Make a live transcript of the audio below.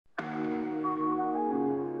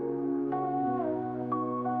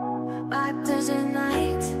Black desert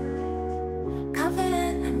night,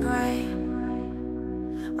 confident and bright.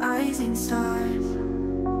 Rising stars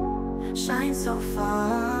shine so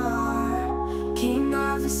far. King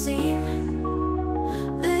of the scene,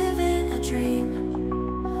 living a dream.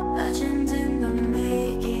 Legend in the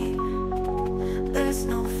making, there's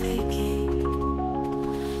no faking.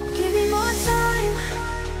 Give me more time.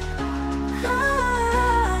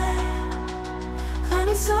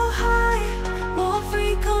 Climbing so high,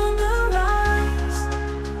 WarFreak on the rise.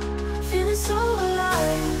 Feeling so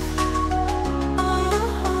alive.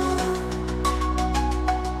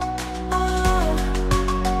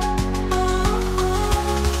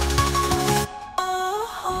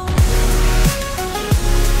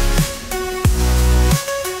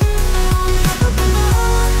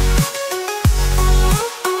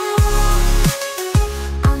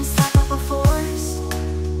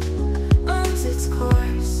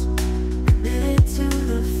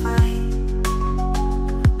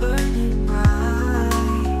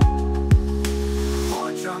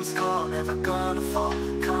 Never gonna fall,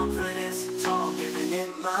 confidence tall, giving it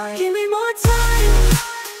mine. Give me more time.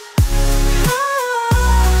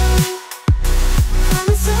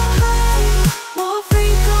 Climbing so high,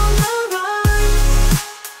 WarFreak on the rise.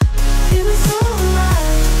 Feeling so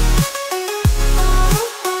alive.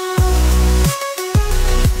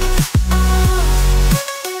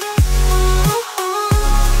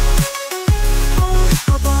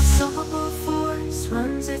 Unstoppable force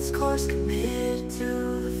runs its course, committed to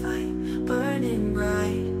the fight. Burning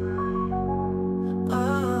bright.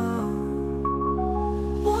 Oh,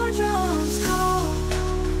 war drums call,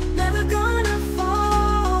 never gonna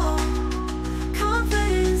fall.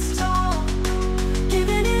 Confidence tall,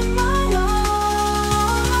 giving it my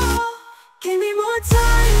all. Give me more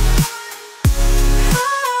time.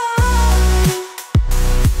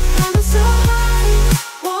 Climbing so high,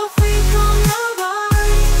 WarFreak on the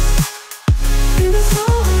rise. Feeling so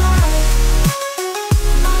alive.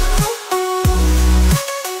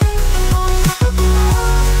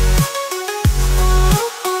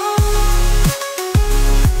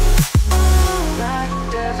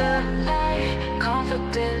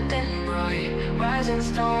 Confident and bright, rising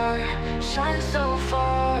star, shine so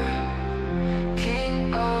far.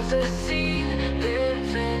 King of the scene,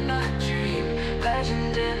 living a dream.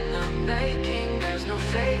 Legend in the making, there's no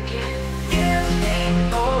faking. Give me